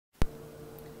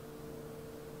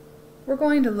we're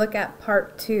going to look at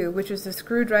part 2, which is the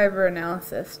screwdriver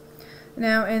analysis.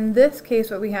 Now in this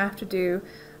case what we have to do,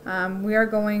 we are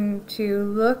going to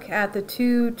look at the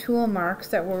 2 tool marks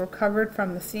that were recovered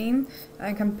from the scene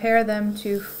and compare them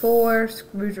to 4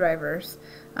 screwdrivers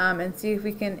and see if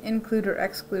we can include or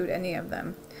exclude any of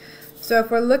them. So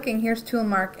if we're looking, here's tool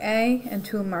mark A and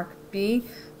tool mark B.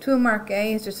 Tool mark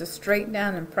A is just a straight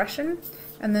down impression,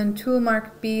 and then tool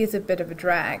mark B is a bit of a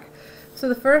drag. So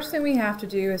the first thing we have to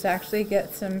do is actually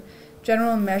get some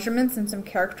general measurements and some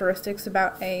characteristics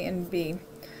about A and B.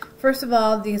 First of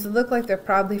all, these look like they're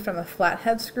probably from a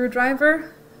flathead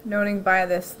screwdriver, noting by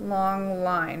this long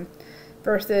line,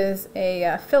 versus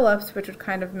a Phillips, which would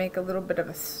kind of make a little bit of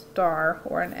a star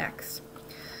or an X.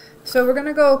 So we're going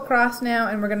to go across now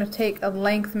and we're going to take a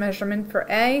length measurement for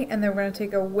A, and then we're going to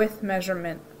take a width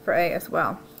measurement for A as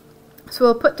well. So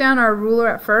we'll put down our ruler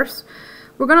at first.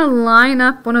 We're going to line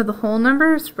up one of the hole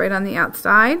numbers right on the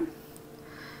outside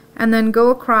and then go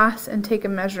across and take a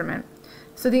measurement.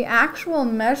 So the actual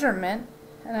measurement,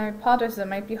 and I apologize, it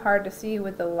might be hard to see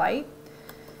with the light,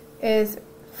 is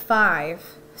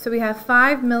 5. So we have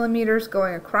 5 millimeters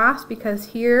going across, because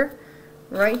here,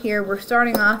 right here, we're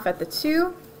starting off at the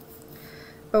 2,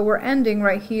 but we're ending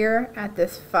right here at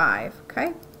this 5,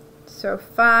 okay? So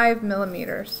 5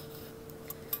 millimeters.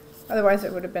 Otherwise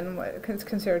it would have been what is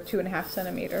considered 2.5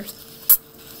 centimeters.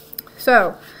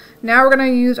 So now we're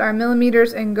going to use our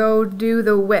millimeters and go do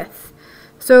the width.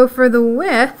 So for the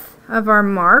width of our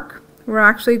mark, we're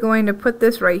actually going to put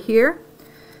this right here,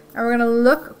 and we're going to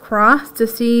look across to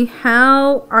see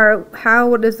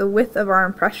what is the width of our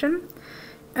impression.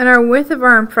 And our width of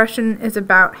our impression is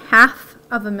about 1/2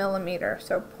 of a millimeter,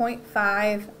 so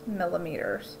 0.5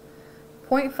 millimeters.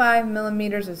 0.5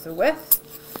 millimeters is the width,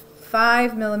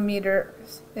 5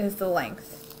 millimeters is the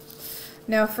length.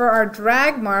 Now for our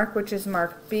drag mark, which is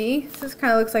mark B, this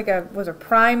kind of looks like was a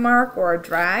pry mark or a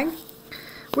drag.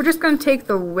 We're just going to take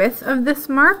the width of this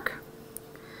mark.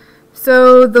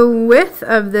 So the width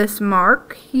of this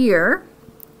mark here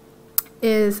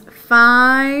is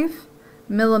 5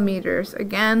 millimeters.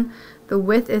 Again, the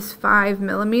width is 5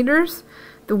 millimeters.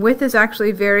 The width is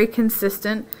actually very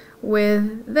consistent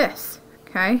with this.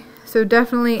 Okay, so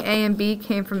definitely A and B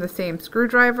came from the same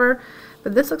screwdriver,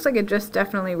 but this looks like it just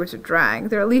definitely was a drag.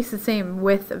 They're at least the same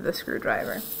width of the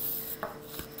screwdriver.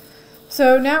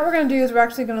 So now what we're going to do is we're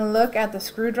actually going to look at the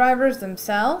screwdrivers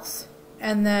themselves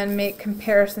and then make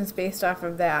comparisons based off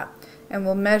of that, and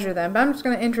we'll measure them. But I'm just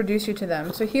going to introduce you to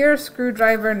them. So here's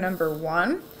screwdriver number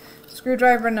 1.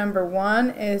 Screwdriver number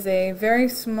 1 is a very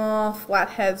small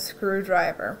flathead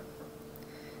screwdriver.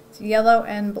 It's yellow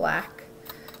and black.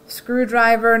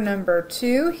 Screwdriver number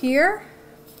 2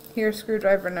 here's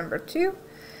screwdriver number 2,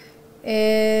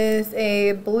 is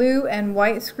a blue and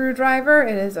white screwdriver.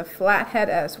 It is a flathead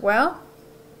as well.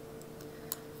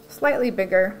 Slightly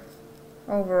bigger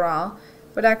overall,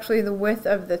 but actually the width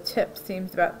of the tip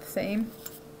seems about the same.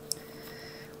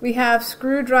 We have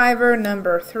screwdriver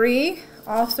number 3,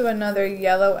 also another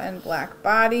yellow and black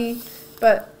body,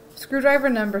 but screwdriver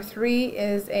number 3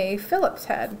 is a Phillips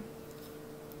head,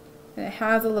 and it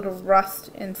has a little rust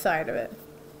inside of it.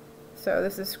 So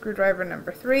this is screwdriver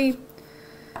number 3.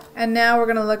 And now we're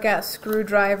going to look at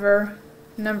screwdriver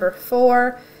number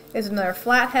 4. Is another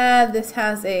flathead. This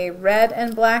has a red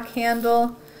and black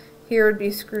handle. Here would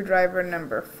be screwdriver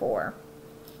number 4.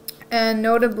 And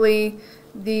notably,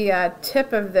 the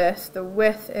tip of this, the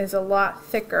width, is a lot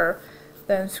thicker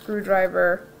than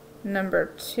screwdriver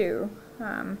number 2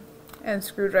 and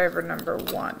screwdriver number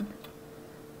 1.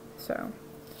 So,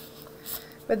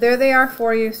 but there they are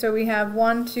for you. So we have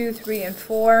 1, 2, 3, and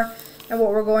 4, and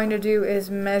what we're going to do is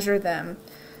measure them.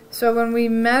 So when we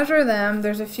measure them,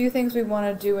 there's a few things we want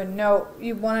to do and note.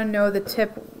 You want to know the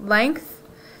tip length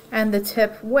and the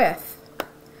tip width.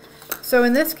 So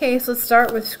in this case, let's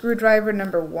start with screwdriver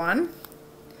number 1.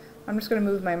 I'm just going to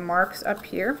move my marks up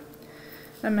here.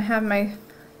 I'm going to have my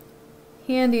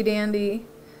handy dandy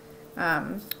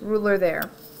ruler there.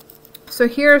 So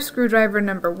here's screwdriver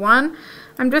number 1.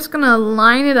 I'm just going to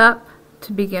line it up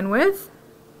to begin with,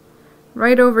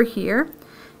 right over here,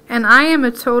 and I am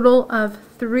a total of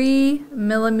 3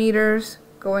 millimeters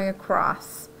going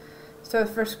across. So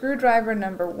for screwdriver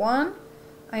number 1,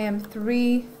 I am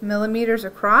 3 millimeters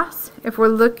across. If we're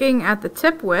looking at the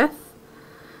tip width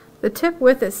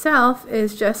itself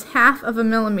is just 1/2 of a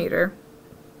millimeter,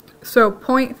 so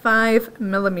 0.5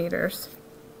 millimeters.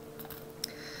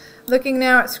 Looking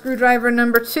now at screwdriver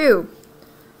number 2.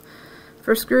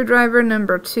 For screwdriver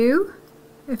number 2,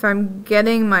 if I'm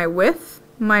getting my width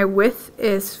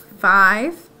is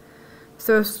 5.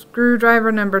 So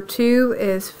screwdriver number 2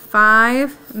 is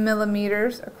 5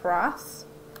 millimeters across.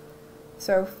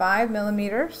 So 5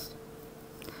 millimeters.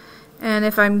 And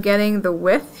if I'm getting the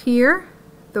width here,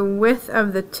 the width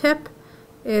of the tip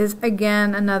is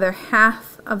again another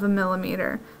 1/2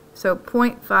 millimeter. So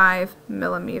 0.5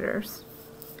 millimeters.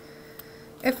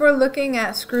 If we're looking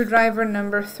at screwdriver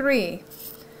number 3,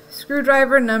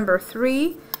 screwdriver number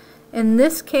 3, in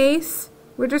this case,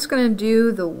 we're just going to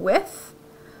do the width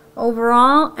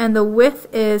overall, and the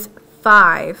width is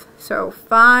 5. So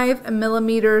 5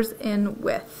 millimeters in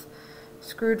width.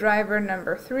 Screwdriver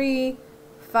number 3,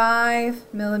 5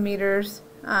 millimeters,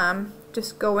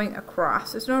 just going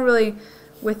across. There's no really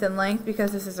width and length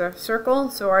because this is a circle,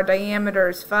 so our diameter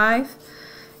is 5,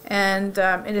 and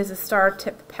it is a star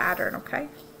tip pattern, okay,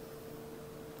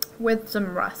 with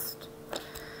some rust.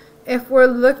 If we're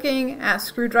looking at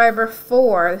screwdriver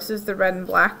 4, this is the red and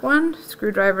black one,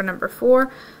 screwdriver number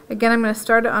 4. Again, I'm going to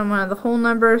start it on one of the whole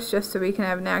numbers just so we can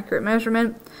have an accurate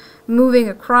measurement. Moving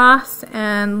across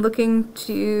and looking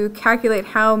to calculate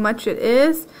how much it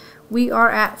is, we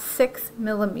are at 6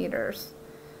 millimeters.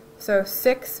 So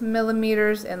 6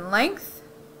 millimeters in length.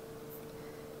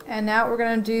 And now what we're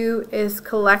going to do is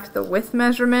collect the width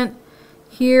measurement.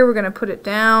 Here we're going to put it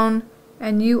down,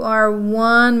 and you are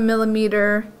 1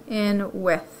 millimeter in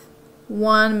width.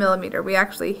 1 millimeter. We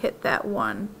actually hit that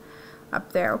 1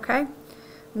 up there, okay?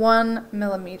 1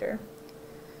 millimeter.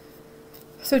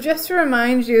 So just to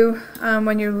remind you,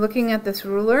 when you're looking at this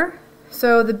ruler,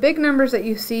 so the big numbers that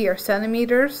you see are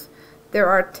centimeters. There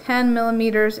are 10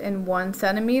 millimeters in 1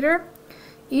 centimeter.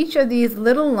 Each of these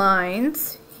little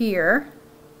lines here,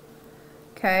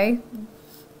 okay,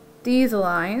 these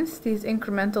lines, these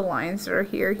incremental lines that are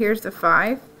here, here's the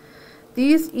 5.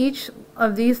 Each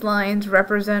of these lines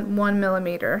represent 1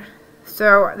 millimeter.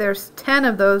 So there's 10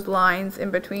 of those lines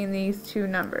in between these two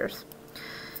numbers.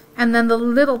 And then the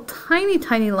little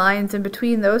tiny lines in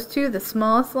between those two, the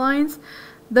smallest lines,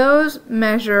 those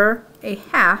measure a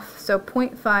 1/2, so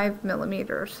 0.5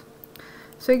 millimeters.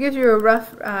 So it gives you a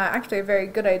rough, actually a very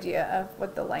good idea of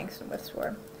what the lengths and widths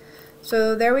were.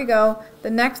 So there we go. The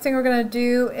next thing we're going to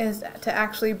do is to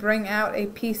actually bring out a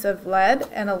piece of lead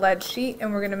and a lead sheet,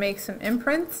 and we're going to make some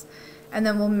imprints, and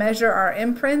then we'll measure our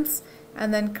imprints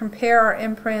and then compare our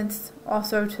imprints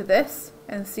also to this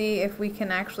and see if we can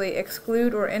actually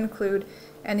exclude or include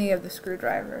any of the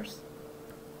screwdrivers.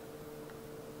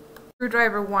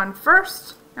 Screwdriver 1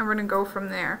 first, and we're going to go from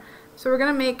there. So we're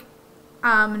going to make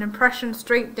an impression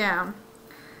straight down.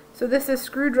 So this is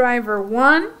screwdriver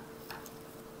 1,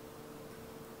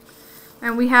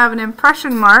 and we have an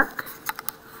impression mark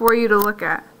for you to look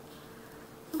at.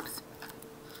 Oops.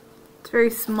 It's very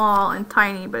small and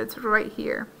tiny, but it's right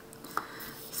here.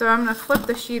 So I'm going to flip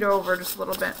the sheet over just a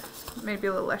little bit, maybe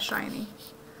a little less shiny.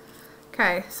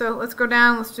 Okay, so let's go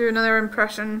down, let's do another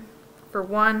impression for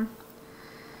 1.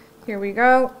 Here we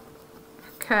go.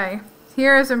 Okay,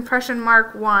 here is impression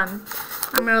mark 1.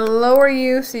 I'm going to lower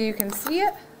you so you can see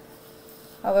it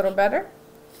a little better.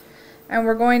 And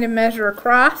we're going to measure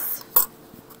across.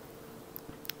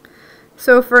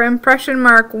 So for impression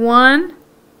mark 1,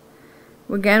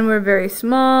 again, we're very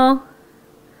small.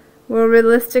 We're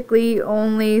realistically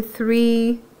only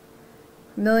 3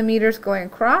 millimeters going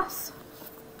across.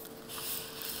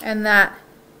 And that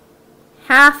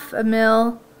 1/2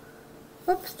 mil,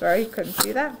 oops, sorry, you couldn't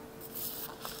see that.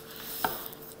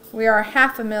 We are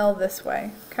 1/2 mil this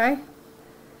way, okay?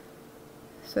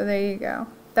 So there you go.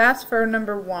 That's for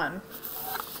number 1.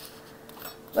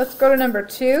 Let's go to number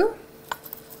 2.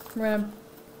 We're going to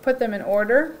put them in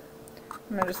order.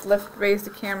 I'm going to just raise the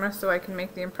camera so I can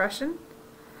make the impression.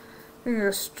 We're going to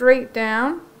go straight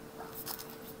down.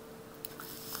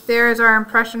 There is our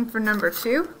impression for number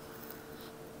 2.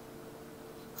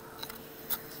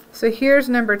 So here's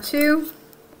number 2.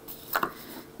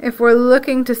 If we're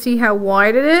looking to see how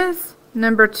wide it is,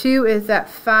 number 2 is at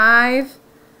 5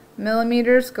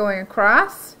 millimeters going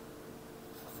across.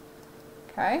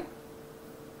 Okay.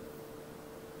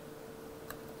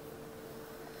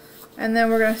 And then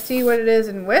we're going to see what it is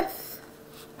in width.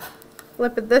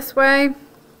 Flip it this way.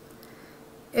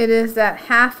 It is that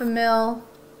 1/2 mil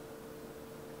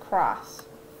across.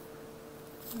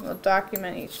 We'll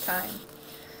document each time.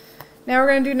 Now we're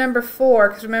going to do number 4,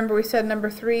 because remember we said number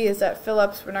 3 is at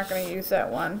Phillips. We're not going to use that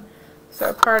one.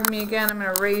 So pardon me again, I'm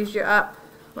going to raise you up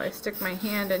while I stick my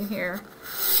hand in here.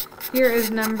 Here is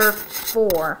number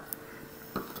 4.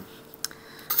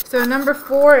 So number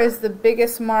 4 is the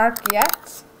biggest mark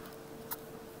yet.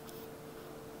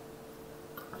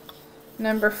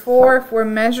 Number 4, if we're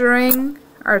measuring,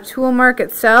 our tool mark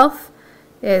itself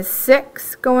is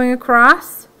 6 going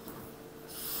across.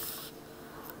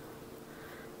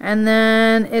 and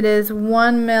then it is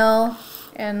 1 mil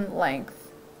in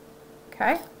length.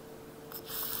 Okay.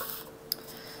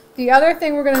 The other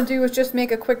thing we're going to do is just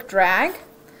make a quick drag.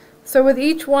 So with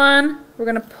each one, we're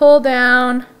going to pull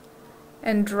down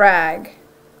and drag.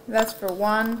 That's for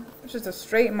 1, it's just a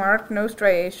straight mark, no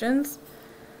striations.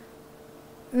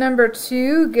 Number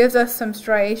 2 gives us some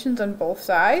striations on both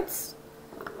sides.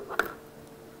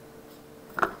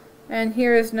 And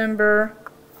here is number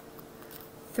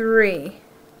 3.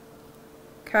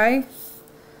 Okay?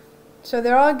 So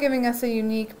they're all giving us a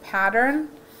unique pattern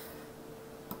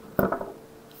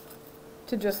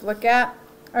to just look at.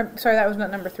 Sorry, that was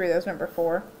not number 3, that was number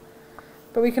 4.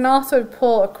 But we can also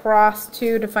pull across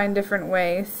too to find different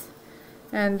ways,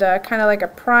 and kind of like a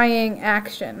prying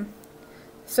action.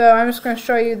 So I'm just going to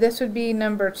show you, this would be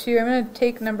number 2. I'm going to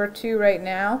take number 2 right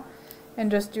now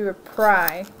and just do a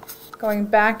pry, going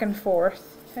back and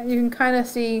forth. And you can kind of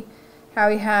see how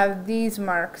we have these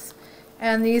marks.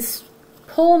 And these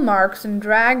pull marks and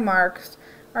drag marks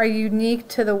are unique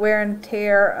to the wear and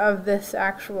tear of this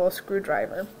actual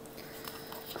screwdriver.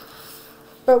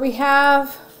 But we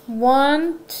have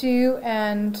 1, 2,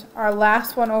 and our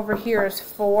last one over here is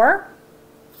 4.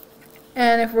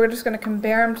 And if we're just going to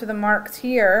compare them to the marks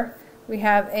here, we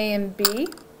have A and B.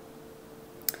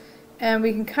 And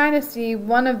we can kind of see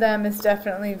one of them is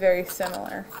definitely very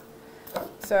similar.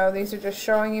 So these are just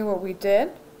showing you what we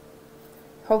did.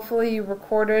 Hopefully you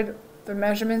recorded the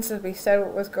measurements as we said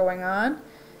what was going on,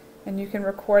 and you can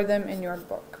record them in your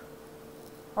book,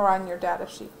 or on your data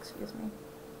sheet, excuse me.